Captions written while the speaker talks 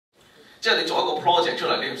即係你做一個 project 出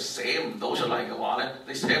嚟，你寫唔到出嚟嘅話咧，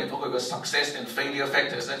你寫唔到佢嘅 success and failure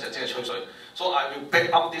factors 咧，就即係吹水。So I will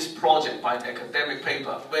back up this project by an academic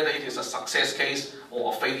paper, whether it is a success case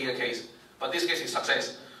or a failure case. But this case is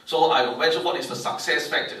success. So I will mention what is the success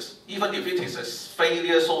factors. Even if it is a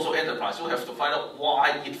failure social enterprise, you have to find out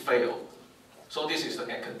why it failed. So this is the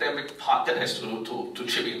academic part that has to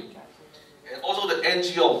chip in. And also the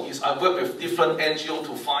NGO is I work with different NGO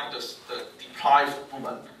to find the deprived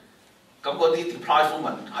women. 咁嗰啲 deprived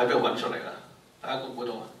women 喺邊度揾出嚟啦？大家估唔估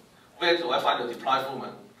到啊 ？Where do I find the deprived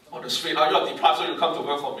women on the street? Oh, you are deprived, so you come to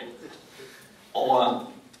work for me. Or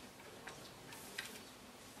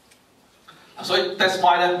so that's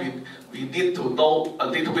why we need to know a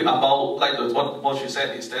little bit about, like what she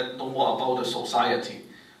said is that know more about the society.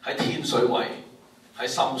 喺天水圍、喺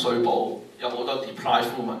深水埗有好多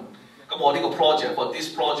deprived women。咁我呢個 for this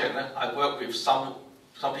project 咧 I work with some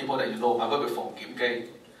people that you know. I work with 馮檢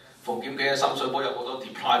基。馮檢基喺深水埗有好多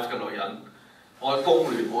deprived 嘅女人。我喺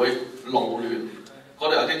工聯會、勞聯嗰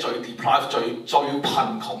度有啲最 deprived、最貧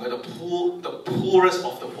窮嘅 the poorest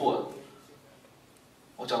of the poor。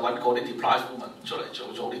我就揾嗰啲 deprived women 出嚟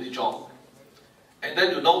做呢啲 job。And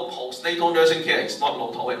then you know postnatal nursing care is not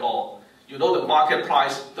low at all. You know the market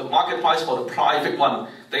price for the private one,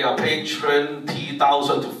 they are paying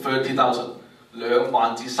 20,000 to 30,000， 2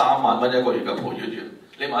萬至3萬蚊一個月嘅陪月員。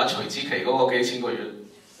你問下徐子淇嗰個幾錢個月？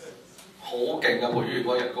好勁嘅陪月員嗰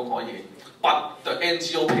個人工可以。But the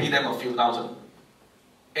NGO pay them a few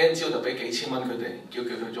thousand。NGO 就俾幾千蚊佢哋，叫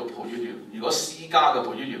佢做陪月員。如果私家嘅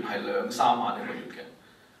陪月員係2、3萬一個月嘅。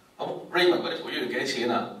咁 Raymond 嗰啲陪月員幾錢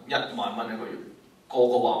啊？1萬蚊一個月，個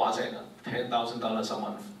個話聲啊，$10,000 a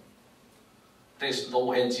month。There's no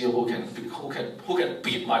NGO who can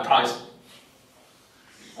beat my price。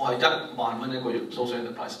我係1萬蚊一個月 social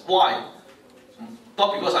enterprise。Why?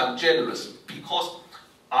 Not because I'm generous, because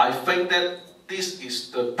I think that this is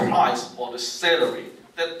the price or the salary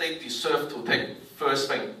that they deserve to take. First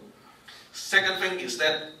thing. Second thing is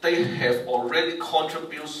that they have already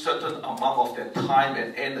contributed certain amount of their time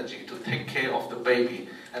and energy to take care of the baby,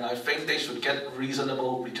 and I think they should get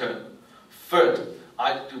reasonable return. Third,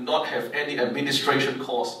 I do not have any administration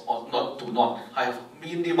costs, or I have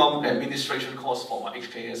minimum administration costs for my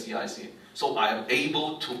HKSEC, so I am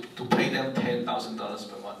able to pay them $10,000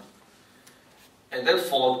 per month. And then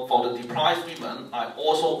for the deprived women, I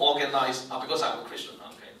also organize, because I'm a Christian,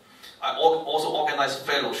 okay, I also organize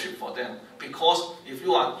fellowship for them. Because if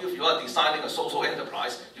you are designing a social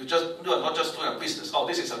enterprise, you are not just doing a business. Oh,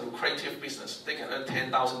 this is a lucrative business. They can earn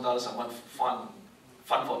 $10,000 a month, fun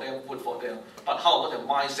for them, good for them. But how about the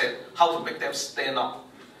mindset? How to make them stand up?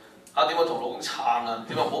 點樣同老公撐啊？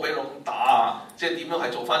點樣唔好俾老公打啊？即係點樣係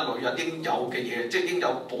做翻女人應有嘅嘢？即係應有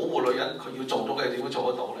保護女人佢要做到嘅點樣做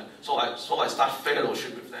得到咧 ？So I start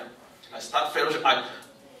fellowship with them. I start fellowship.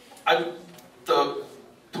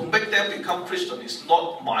 To make them become Christian is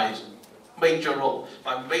not my major role.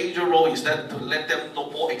 My major role is that to let them know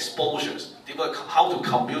more exposures, how to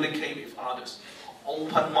communicate with others,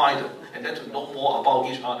 open-minded, and then to know more about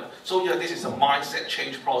each other. So yeah, this is a mindset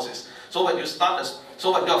change process. So when you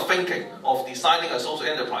are thinking of designing a social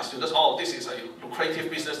enterprise, you just, oh, this is a lucrative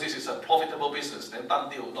business, this is a profitable business, then done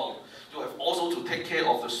deal. No. You have also to take care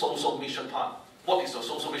of the social mission part. What is the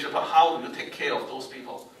social mission part? How do you take care of those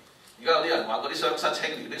people? 而家有啲人話嗰啲雙失青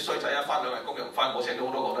年啲衰仔一翻2日工又唔翻，我請咗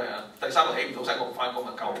好多個都係啊。第3個起唔到身，我唔翻工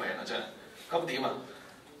咪救命啊！真係。咁點啊？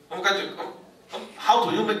咁跟住咁 how do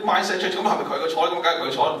you make mindset change？ 咁係咪佢個錯？咁梗係佢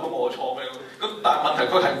錯，唔通我錯咩？咁但係問題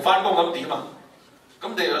佢係唔翻工咁點啊？咁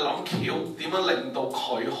你要諗橋點樣令到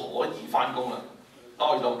佢可以翻工啊？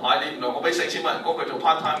哦，原來唔係你原來我俾4,000蚊人工，佢做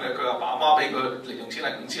part time 嘅，佢阿爸阿媽俾佢零用錢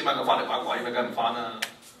係5,000蚊，佢翻嚟把鬼咩？梗唔翻啦。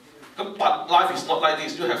咁 but life is not like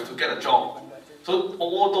this. You have to get a job. So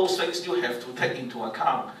all those things you have to take into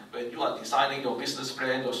account when you are designing your business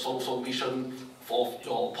plan, your social mission for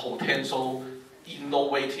your potential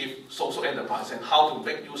innovative social enterprise, and how to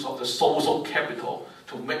make use of the social capital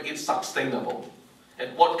to make it sustainable.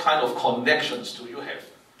 And what kind of connections do you have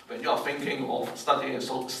when you are thinking of starting a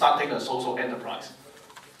social enterprise?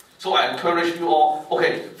 So I encourage you all,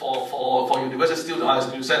 okay, for university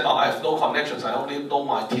students, you said, oh, I have no connections, I only know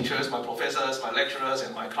my teachers, my professors, my lecturers,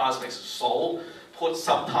 and my classmates. So put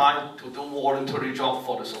some time to do voluntary job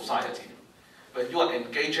for the society. When you are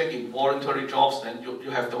engaging in voluntary jobs, then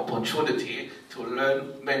you have the opportunity to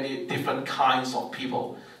learn many different kinds of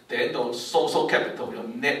people. Then the social capital, your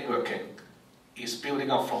networking, is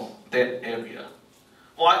building up from that area.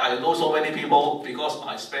 Why I know so many people? Because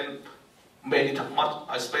I spend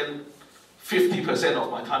 50% of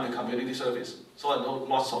my time in community service. So I know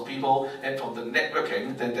lots of people, and from the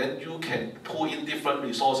networking, then you can pull in different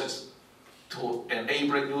resources. to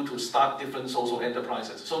enable you to start different social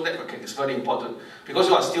enterprises. So networking is very important. Because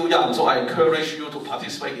you are still young, so I encourage you to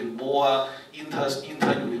participate in more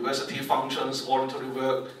inter-university functions, voluntary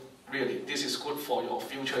work. Really, this is good for your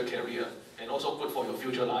future career and also good for your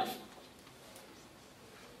future life.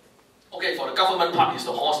 Okay, for the government part is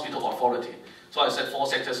the hospital authority. So I said 4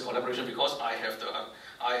 sectors collaboration because I have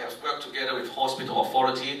worked together with hospital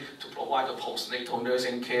authority to provide the postnatal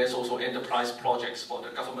nursing care social enterprise projects for the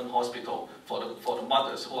government hospital for the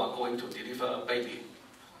mothers who are going to deliver a baby.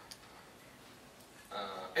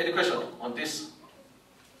 Any question on this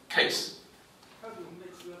case? How do you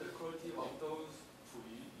make sure the quality of those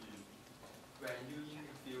when you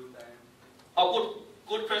interview them? Oh,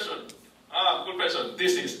 good question. Good question.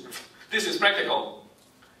 This is practical.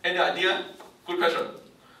 Any idea? Good question.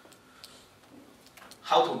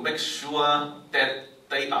 How to make sure that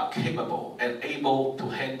they are capable and able to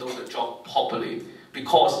handle the job properly.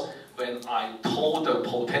 Because when I told the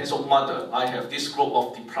potential mother, I have this group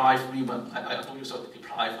of deprived women, I don't use the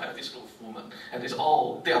deprived, I have this group of women, and they say,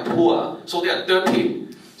 oh, they are poor, so they are dirty,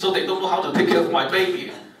 so they don't know how to take care of my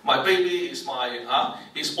baby. My baby is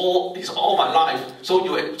is all my life. So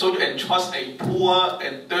you entrust a poor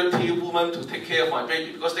and dirty woman to take care of my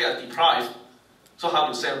baby because they are deprived. So how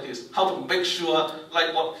to sell this? How to make sure,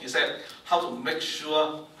 like what he said, how to make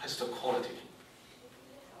sure has the quality.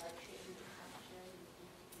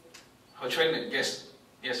 Her training, yes,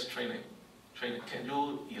 training. Can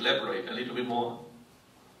you elaborate a little bit more?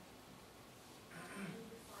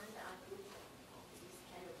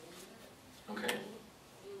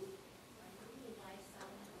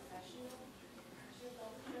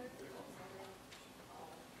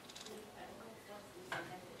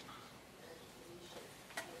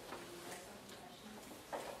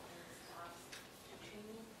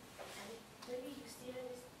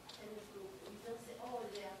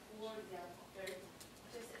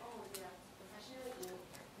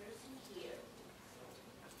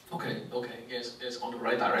 Okay. Okay, yes, on the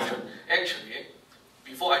right direction. Actually,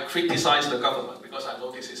 before I criticize the government, because I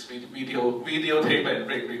know this is videotape and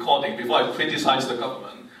recording, before I criticize the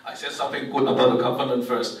government, I said something good about the government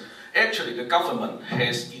first. Actually, the government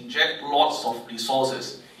has injected lots of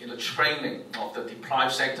resources in the training of the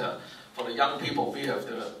deprived sector. For the young people, we have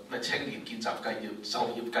the 青年見習就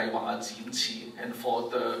業計劃展翅, and for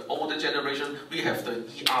the older generation, we have the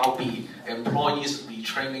ERB, Employees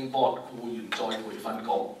Retraining Board 僱員再培訓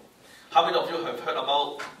局. How many of you have heard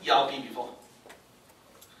about ERB before?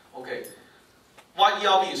 Okay. Why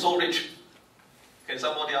ERB is so rich? Can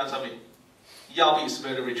somebody answer me? ERB is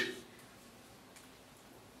very rich.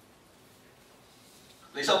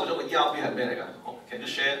 你生活中嘅 ERB 係咩嚟㗎? Can you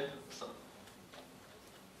share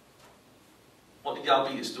what the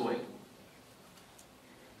ERB is doing?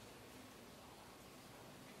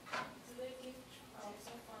 Do they give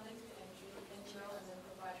some funding to NGO and then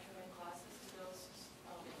provide training classes to those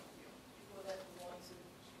people that want to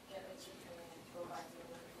get extra training and go back to the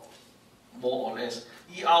workforce? More or less.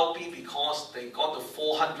 ERB, because they got the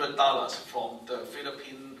 $400 from the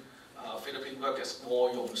Philippine workers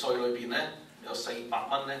過用稅裏邊咧，有400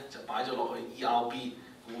蚊咧就擺咗落去 ERB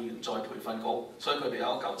僱員再培訓局，所以佢哋有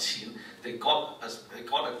一嚿錢。They got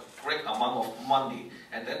a great amount of money,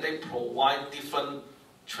 and then they provide different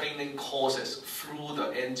training courses through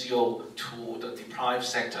the NGO to the deprived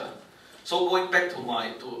sector. So going back to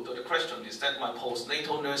the question is that my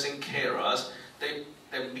postnatal nursing carers, the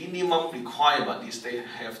minimum requirement is they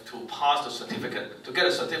have to pass the certificate, to get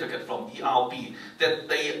a certificate from ERB that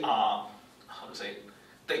they are,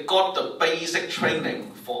 they got the basic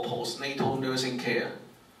training for postnatal nursing care.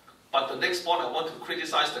 But the next point I want to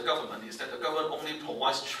criticize the government is that the government only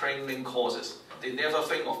provides training courses. They never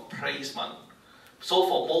think of placement. So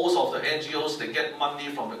for most of the NGOs, they get money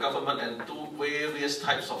from the government and do various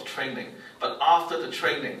types of training. But after the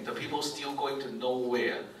training, the people still going to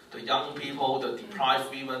nowhere. The young people, the deprived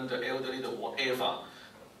women, the elderly, the whatever,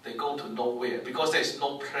 they go to nowhere because there is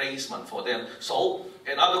no placement for them. So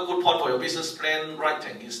another good point for your business plan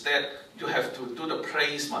writing is that you have to do the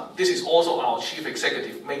placement. This is also our chief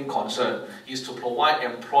executive main concern, is to provide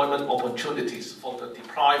employment opportunities for the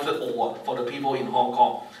deprived or for the people in Hong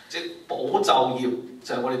Kong. 即係保就業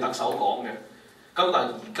就係我哋特首講嘅。咁但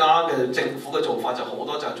係而家嘅政府嘅做法就好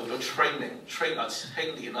多就係做咗 train 啊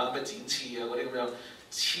青年啊咩展翅啊嗰啲咁樣，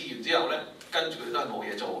翅完之後咧，跟住佢哋都係冇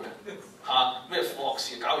嘢做嘅咩副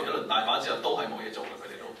學士搞完一輪大把之後都係冇嘢做嘅，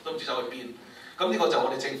佢哋都唔知走去邊。咁呢個就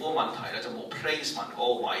我哋政府嘅問題咧，就冇 placement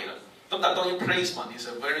嗰個位啦。咁但係當然 placement is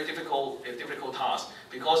a very difficult task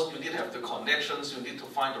because you need to have the connections, you need to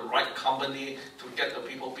find the right company to get the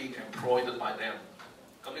people being employed by them。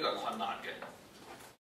咁呢個係困難嘅。